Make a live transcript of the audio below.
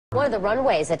One of the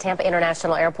runways at Tampa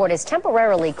International Airport is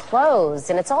temporarily closed,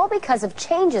 and it's all because of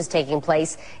changes taking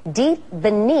place deep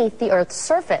beneath the Earth's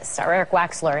surface. Our Eric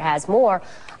Waxler has more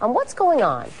on what's going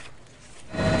on.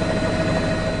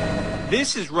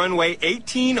 This is runway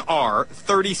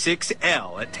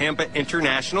 18R36L at Tampa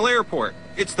International Airport.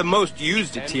 It's the most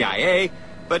used at TIA,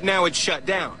 but now it's shut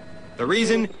down. The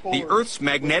reason? The Earth's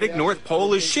magnetic North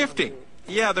Pole is shifting.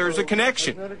 Yeah, there's a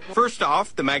connection. First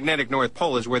off, the magnetic North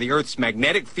Pole is where the Earth's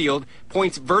magnetic field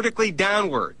points vertically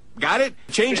downward. Got it?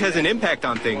 Change has an impact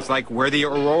on things like where the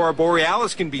aurora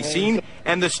borealis can be seen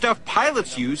and the stuff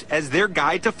pilots use as their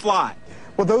guide to fly.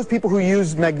 Well, those people who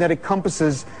use magnetic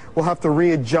compasses will have to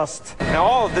readjust. Now,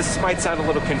 all of this might sound a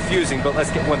little confusing, but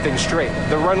let's get one thing straight.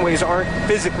 The runways aren't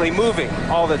physically moving.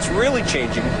 All that's really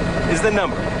changing is the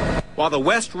number. While the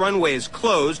west runway is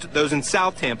closed, those in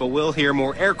South Tampa will hear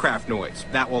more aircraft noise.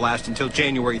 That will last until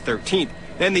January 13th.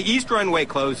 Then the east runway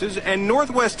closes, and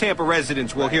northwest Tampa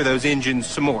residents will hear those engines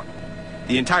some more.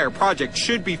 The entire project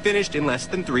should be finished in less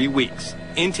than 3 weeks.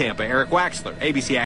 In Tampa, Eric Waxler, ABC